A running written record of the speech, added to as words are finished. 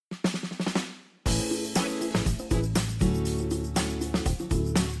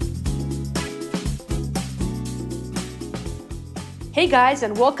Hey guys,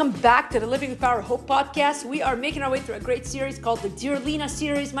 and welcome back to the Living with Power Hope podcast. We are making our way through a great series called the Dear Lina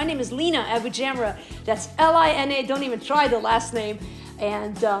series. My name is Lina Abujamra. That's Lina. Don't even try the last name.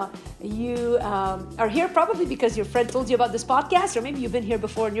 And you are here probably because your friend told you about this podcast, or maybe you've been here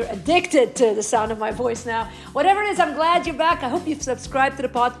before and you're addicted to the sound of my voice now. Whatever it is, I'm glad you're back. I hope you've subscribed to the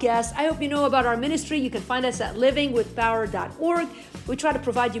podcast. I hope you know about our ministry. You can find us at livingwithpower.org. We try to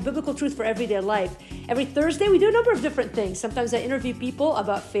provide you biblical truth for everyday life. Every Thursday, we do a number of different things. Sometimes I interview people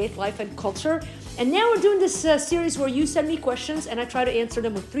about faith, life, and culture. And now we're doing this series where you send me questions and I try to answer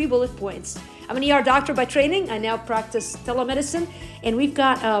them with 3 bullet points. I'm an ER doctor by training. I now practice telemedicine. And we've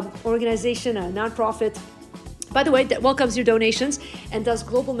got an organization, a nonprofit, by the way, that welcomes your donations and does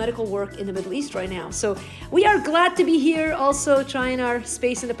global medical work in the Middle East right now. So we are glad to be here, also trying our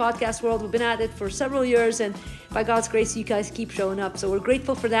space in the podcast world. We've been at it for several years, and by God's grace, you guys keep showing up. So we're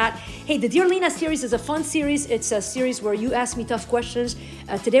grateful for that. Hey, the Dear Lina series is a fun series. It's a series where you ask me tough questions.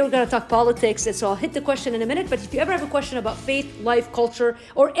 Today we're going to talk politics, and so I'll hit the question in a minute. But if you ever have a question about faith, life, culture,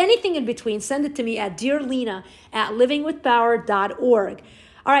 or anything in between, send it to me at dearlina@livingwithpower.org.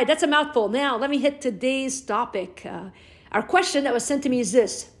 All right, that's a mouthful. Now, let me hit today's topic. Our question that was sent to me is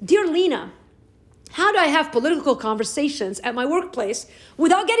this. Dear Lina, how do I have political conversations at my workplace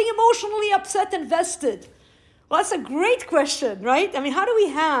without getting emotionally upset and vested? Well, that's a great question, right? I mean, how do we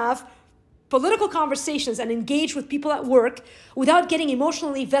have political conversations and engage with people at work without getting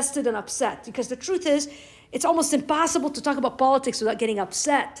emotionally vested and upset? Because the truth is, it's almost impossible to talk about politics without getting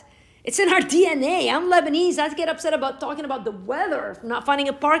upset. It's in our DNA. I'm Lebanese. I get upset about talking about the weather, not finding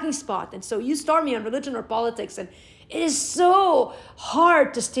a parking spot. And so you start me on religion or politics, and it is so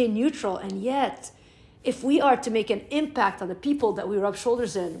hard to stay neutral. And yet, if we are to make an impact on the people that we rub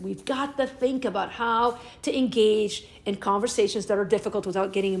shoulders in, we've got to think about how to engage in conversations that are difficult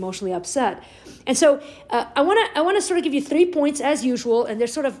without getting emotionally upset. And so I want to sort of give you 3 points as usual, and they're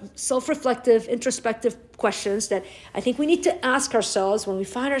sort of self-reflective, introspective questions that I think we need to ask ourselves when we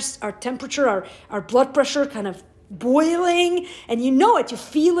find our temperature, our blood pressure kind of boiling, and you know it, you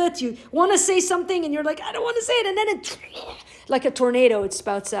feel it, you want to say something, and you're like, I don't want to say it, and then it, like a tornado, it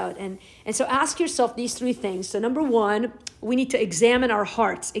spouts out. And so ask yourself these 3 things. So number 1, we need to examine our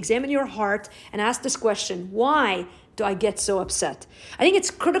hearts. Examine your heart and ask this question: why do I get so upset? I think it's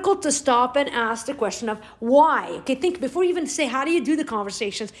critical to stop and ask the question of why. Okay, think before you even say, how do you do the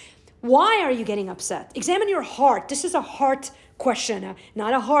conversations? Why are you getting upset? Examine your heart. This is a heart question,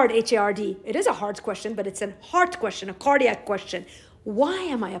 not a hard, H-A-R-D. It is a heart question, but it's a heart question, a cardiac question. Why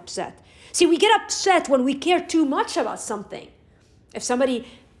am I upset? See, we get upset when we care too much about something. If somebody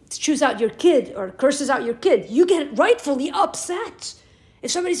chews out your kid or curses out your kid, you get rightfully upset. If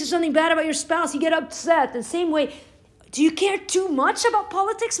somebody says something bad about your spouse, you get upset. In the same way, do you care too much about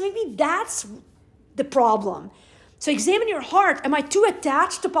politics? Maybe that's the problem. So examine your heart. Am I too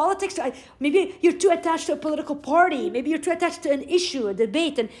attached to politics? Maybe you're too attached to a political party. Maybe you're too attached to an issue, a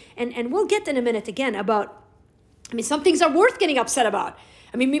debate. And we'll get in a minute again about, some things are worth getting upset about.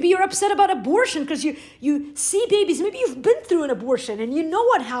 Maybe you're upset about abortion because you see babies. Maybe you've been through an abortion and you know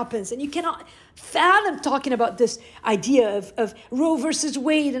what happens, and you cannot fathom talking about this idea of Roe versus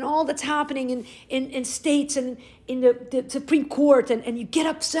Wade and all that's happening in states and in the Supreme Court, and you get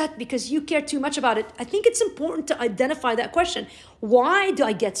upset because you care too much about it. I think it's important to identify that question. Why do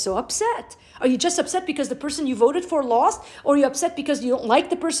I get so upset? Are you just upset because the person you voted for lost? Or are you upset because you don't like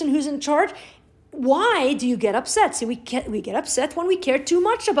the person who's in charge? Why do you get upset? See, we get upset when we care too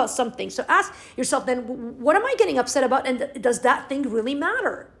much about something. So ask yourself then, what am I getting upset about? And does that thing really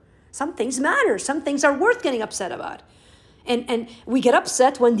matter? Some things matter. Some things are worth getting upset about. And we get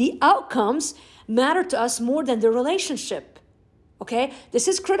upset when the outcomes matter to us more than the relationship. Okay, this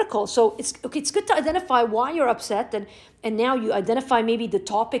is critical. So it's good to identify why you're upset, and now you identify maybe the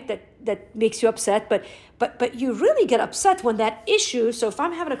topic that makes you upset, but you really get upset when that issue. So if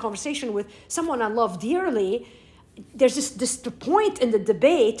I'm having a conversation with someone I love dearly, there's this point in the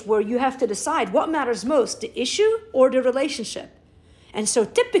debate where you have to decide what matters most, the issue or the relationship. And so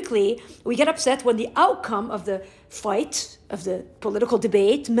typically we get upset when the outcome of the fight, of the political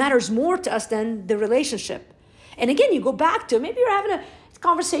debate, matters more to us than the relationship. And again, you go back to maybe you're having a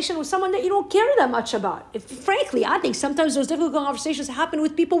conversation with someone that you don't care that much about. Frankly, I think sometimes those difficult conversations happen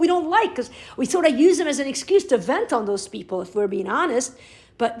with people we don't like because we sort of use them as an excuse to vent on those people, if we're being honest.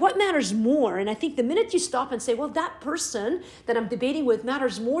 But what matters more? And I think the minute you stop and say, well, that person that I'm debating with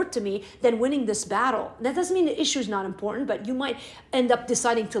matters more to me than winning this battle. And that doesn't mean the issue is not important, but you might end up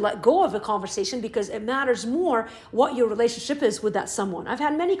deciding to let go of a conversation because it matters more what your relationship is with that someone. I've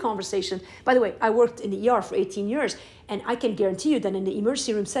had many conversations. By the way, I worked in the ER for 18 years, and I can guarantee you that in the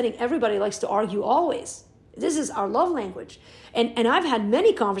emergency room setting, everybody likes to argue always. This is our love language. And I've had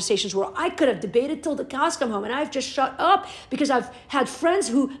many conversations where I could have debated till the cows come home, and I've just shut up because I've had friends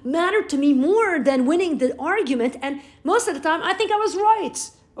who mattered to me more than winning the argument. And most of the time, I think I was right.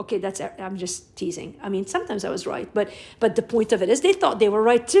 Okay, I'm just teasing. I mean, sometimes I was right, but the point of it is they thought they were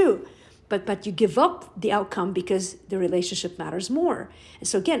right too. But you give up the outcome because the relationship matters more. And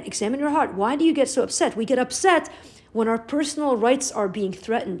so again, examine your heart. Why do you get so upset? We get upset when our personal rights are being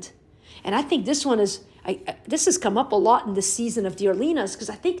threatened. And I think this one is, this has come up a lot in the season of Dear Lena's, because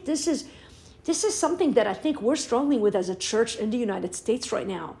I think this is something that I think we're struggling with as a church in the United States right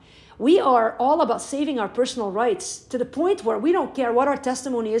now. We are all about saving our personal rights to the point where we don't care what our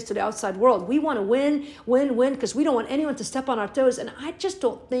testimony is to the outside world. We want to win, because we don't want anyone to step on our toes. And I just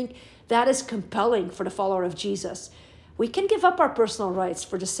don't think that is compelling for the follower of Jesus. We can give up our personal rights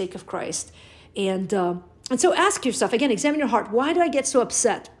for the sake of Christ. And so ask yourself, again, examine your heart. Why do I get so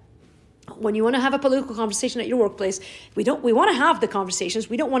upset? When you want to have a political conversation at your workplace, we want to have the conversations.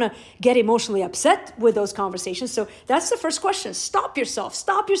 We don't want to get emotionally upset with those conversations. So that's the first question. Stop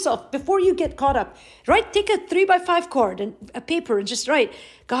yourself before you get caught up. Right? Take a 3x5 card and a paper and just write,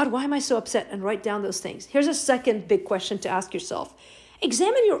 God, why am I so upset? And write down those things. Here's a second big question to ask yourself.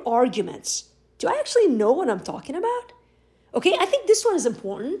 Examine your arguments. Do I actually know what I'm talking about? Okay, I think this one is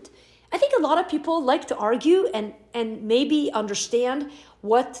important. I think a lot of people like to argue and maybe understand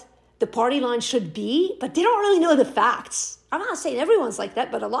what the party line should be, but they don't really know the facts. I'm not saying everyone's like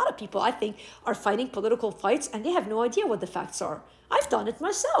that, but a lot of people, I think, are fighting political fights and they have no idea what the facts are. I've done it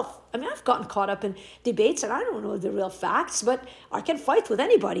myself. I mean, I've gotten caught up in debates and I don't know the real facts, but I can fight with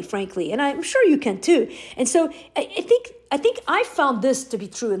anybody, frankly, and I'm sure you can too. And so I think I found this to be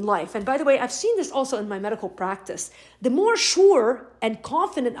true in life. And by the way, I've seen this also in my medical practice. The more sure and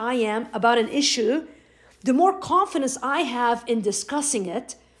confident I am about an issue, the more confidence I have in discussing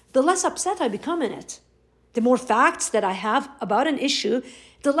it, the less upset I become in it. The more facts that I have about an issue,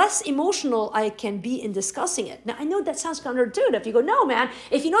 the less emotional I can be in discussing it. Now, I know that sounds counterintuitive. You go, no, man,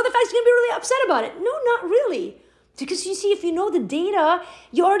 if you know the facts, you're going to be really upset about it. No, not really. Because you see, if you know the data,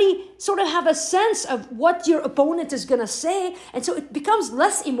 you already sort of have a sense of what your opponent is going to say. And so it becomes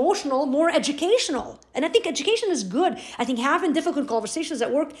less emotional, more educational. And I think education is good. I think having difficult conversations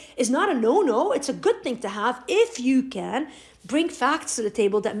at work is not a no-no. It's a good thing to have if you can bring facts to the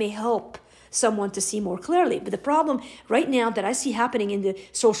table that may help someone to see more clearly. But the problem right now that I see happening in the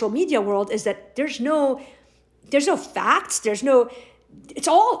social media world is that there's no facts, it's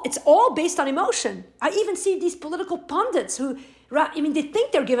all based on emotion. I even see these political pundits who, they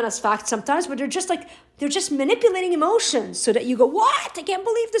think they're giving us facts sometimes, but they're just manipulating emotions so that you go, what? I can't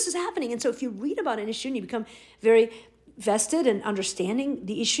believe this is happening. And so if you read about an issue and you become very vested in understanding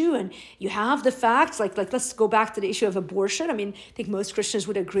the issue and you have the facts, like let's go back to the issue of abortion. I mean, I think most Christians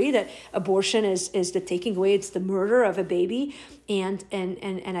would agree that abortion is the taking away, it's the murder of a baby. And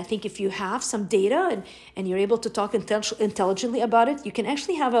I think if you have some data and you're able to talk intelligently about it, you can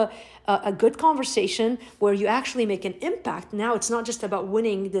actually have a good conversation where you actually make an impact. Now, it's not just about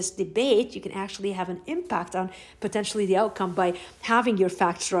winning this debate. You can actually have an impact on potentially the outcome by having your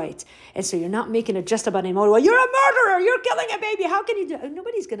facts right. And so you're not making it just about emotion. Well, you're a murderer. You're killing a baby. How can you do it?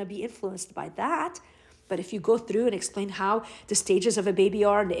 Nobody's going to be influenced by that. But if you go through and explain how the stages of a baby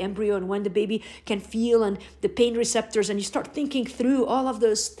are and the embryo and when the baby can feel and the pain receptors, and you start thinking through all of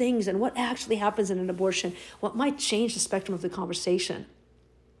those things and what actually happens in an abortion, what might change the spectrum of the conversation.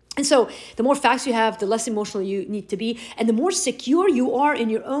 And so the more facts you have, the less emotional you need to be. And the more secure you are in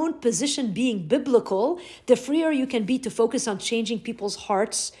your own position being biblical, the freer you can be to focus on changing people's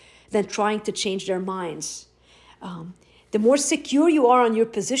hearts than trying to change their minds. The more secure you are on your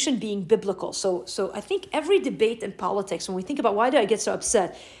position being biblical. So I think every debate in politics, when we think about why do I get so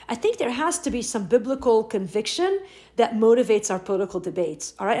upset, I think there has to be some biblical conviction that motivates our political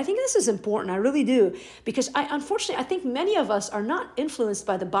debates. All right, I think this is important. I really do, because unfortunately, I think many of us are not influenced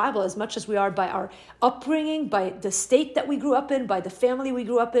by the Bible as much as we are by our upbringing, by the state that we grew up in, by the family we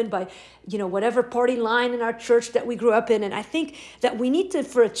grew up in, by whatever party line in our church that we grew up in. And I think that we need to,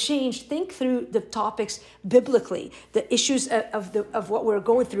 for a change, think through the topics biblically, the issues of what we're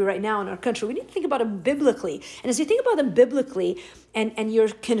going through right now in our country. We need to think about them biblically. And as you think about them biblically, and you're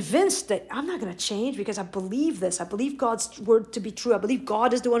convinced that I'm not going to change because I believe this. I believe God's word to be true. I believe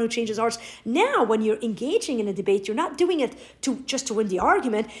God is the one who changes hearts. Now, when you're engaging in a debate, you're not doing it just to win the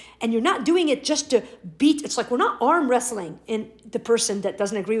argument, and you're not doing it just to beat. It's like we're not arm wrestling in the person that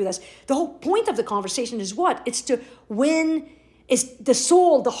doesn't agree with us. The whole point of the conversation is what? It's to win is the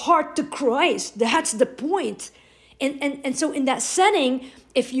soul, the heart to Christ. That's the point. And so in that setting,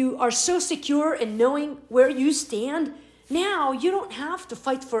 if you are so secure in knowing where you stand, now you don't have to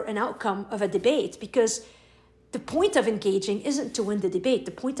fight for an outcome of a debate because The point of engaging isn't to win the debate.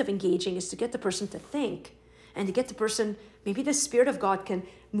 The point of engaging is to get the person to think, and to get the person, maybe the Spirit of God can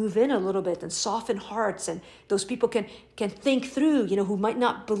move in a little bit and soften hearts, and those people can think through, who might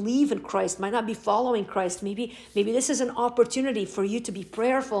not believe in Christ, might not be following Christ. Maybe this is an opportunity for you to be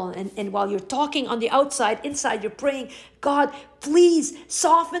prayerful, and while you're talking on the outside, inside you're praying, God, please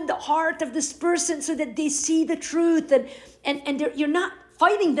soften the heart of this person so that they see the truth, and you're not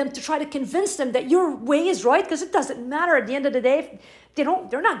fighting them to try to convince them that your way is right, because it doesn't matter at the end of the day. They're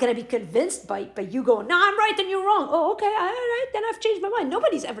not going to be convinced by you going, no, I'm right and you're wrong. Oh, okay, all right, then I've changed my mind.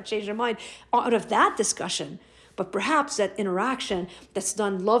 Nobody's ever changed their mind out of that discussion. But perhaps that interaction that's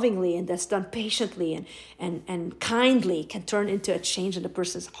done lovingly and that's done patiently and kindly can turn into a change in the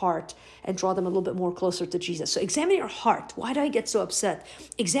person's heart and draw them a little bit more closer to Jesus. So examine your heart. Why do I get so upset?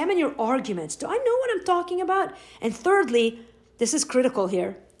 Examine your arguments. Do I know what I'm talking about? And thirdly, this is critical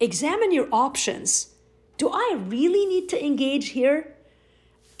here, examine your options. Do I really need to engage here?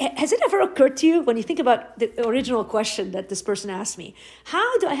 Has it ever occurred to you when you think about the original question that this person asked me?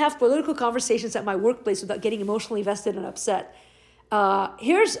 How do I have political conversations at my workplace without getting emotionally invested and upset?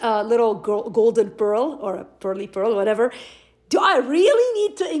 Here's a little golden pearl or a pearly pearl, whatever. Do I really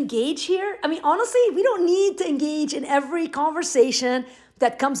need to engage here? I mean, honestly, we don't need to engage in every conversation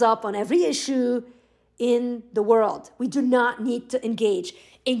that comes up on every issue in the world. We do not need to engage.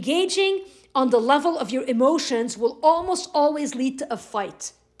 Engaging on the level of your emotions will almost always lead to a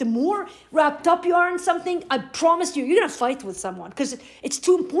fight. The more wrapped up you are in something, I promise you're going to fight with someone because it's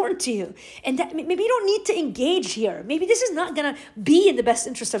too important to you. And that maybe you don't need to engage here. Maybe this is not going to be in the best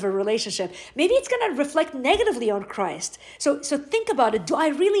interest of a relationship. Maybe it's going to reflect negatively on Christ. So think about it. Do I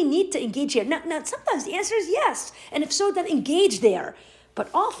really need to engage here? Now, sometimes the answer is yes. And if so, then engage there. But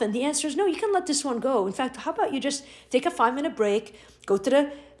often the answer is no, you can let this one go. In fact, how about you just take a 5-minute break, go to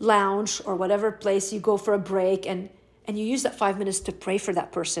the lounge or whatever place you go for a break, and you use that 5 minutes to pray for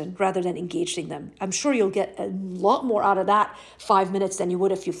that person rather than engaging them. I'm sure you'll get a lot more out of that 5 minutes than you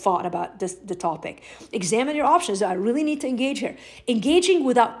would if you thought about the topic. Examine your options. Do I really need to engage here? Engaging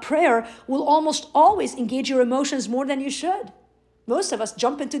without prayer will almost always engage your emotions more than you should. Most of us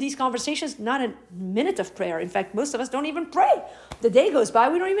jump into these conversations, not a minute of prayer. In fact, most of us don't even pray. The day goes by,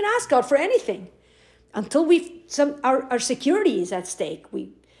 we don't even ask God for anything. Until our security is at stake.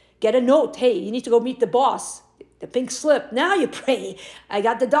 We get a note, hey, you need to go meet the boss. The pink slip, now you pray. I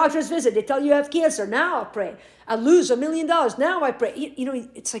got the doctor's visit, they tell you have cancer, now I pray. I lose $1 million, now I pray.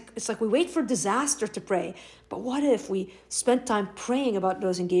 It's like we wait for disaster to pray. But what if we spent time praying about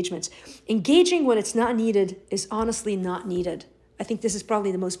those engagements? Engaging when it's not needed is honestly not needed. I think this is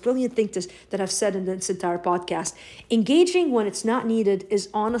probably the most brilliant thing that I've said in this entire podcast. Engaging when it's not needed is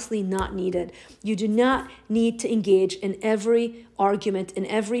honestly not needed. You do not need to engage in every argument, in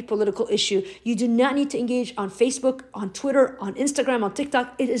every political issue. You do not need to engage on Facebook, on Twitter, on Instagram, on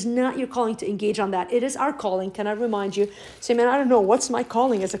TikTok. It is not your calling to engage on that. It is our calling. Can I remind you? Say, man, I don't know. What's my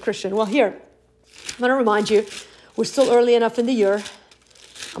calling as a Christian? Well, here, I'm going to remind you. We're still early enough in the year.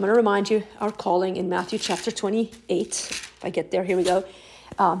 I'm going to remind you our calling in Matthew chapter 28. If I get there, here we go.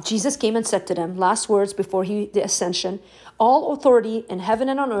 Jesus came and said to them, last words before the ascension, all authority in heaven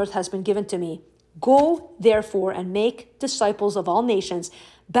and on earth has been given to me. Go, therefore, and make disciples of all nations,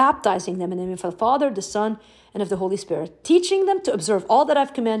 baptizing them in the name of the Father, the Son, and of the Holy Spirit, teaching them to observe all that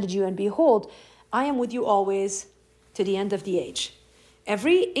I've commanded you. And behold, I am with you always to the end of the age.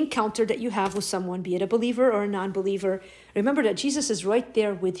 Every encounter that you have with someone, be it a believer or a non-believer, remember that Jesus is right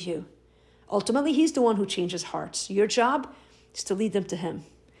there with you. Ultimately, he's the one who changes hearts. Your job is to lead them to him.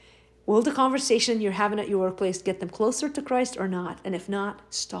 Will the conversation you're having at your workplace get them closer to Christ or not? And if not,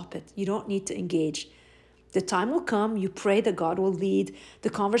 stop it. You don't need to engage. The time will come, you pray that God will lead the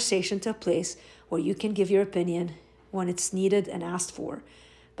conversation to a place where you can give your opinion when it's needed and asked for.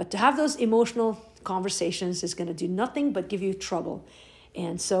 But to have those emotional conversations is going to do nothing but give you trouble.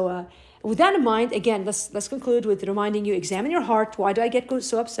 And so with that in mind, again, let's conclude with reminding you, examine your heart. Why do I get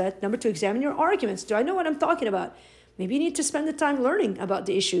so upset? Number 2, examine your arguments. Do I know what I'm talking about? Maybe you need to spend the time learning about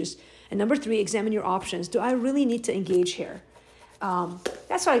the issues. And number 3, examine your options. Do I really need to engage here?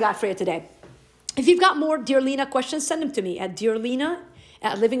 That's what I got for you today. If you've got more Dear Lena questions, send them to me at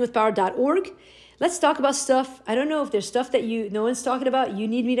dearlena@livingwithpower.org. Let's talk about stuff. I don't know if there's stuff that no one's talking about, you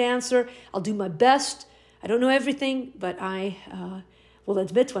need me to answer. I'll do my best. I don't know everything, but I will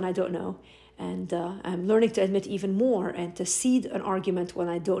admit when I don't know. And I'm learning to admit even more and to cede an argument when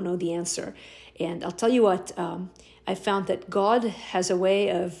I don't know the answer. And I'll tell you what, I found that God has a way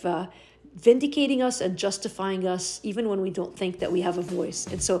of vindicating us and justifying us even when we don't think that we have a voice.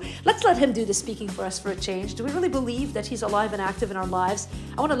 And so let's let him do the speaking for us for a change. Do we really believe that he's alive and active in our lives?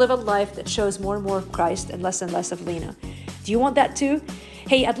 I want to live a life that shows more and more of Christ and less of Lena. Do you want that too?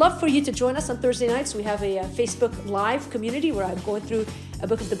 Hey, I'd love for you to join us on Thursday nights. We have a Facebook Live community where I'm going through a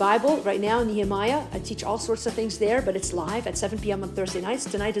book of the Bible right now, Nehemiah. I teach all sorts of things there, but it's live at 7 p.m. on Thursday nights.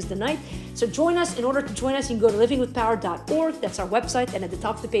 Tonight is the night. So join us. In order to join us, you can go to livingwithpower.org. That's our website. And at the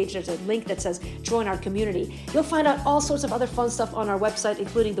top of the page, there's a link that says join our community. You'll find out all sorts of other fun stuff on our website,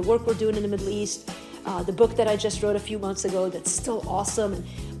 including the work we're doing in the Middle East, the book that I just wrote a few months ago that's still awesome and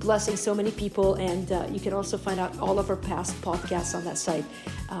blessing so many people. And you can also find out all of our past podcasts on that site.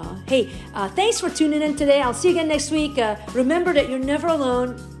 Thanks for tuning in today. I'll see you again next week. Remember that you're never alone.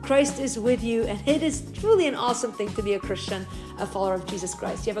 Christ is with you, and it is truly an awesome thing to be a Christian, a follower of Jesus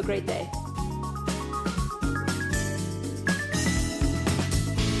Christ. You have a great day.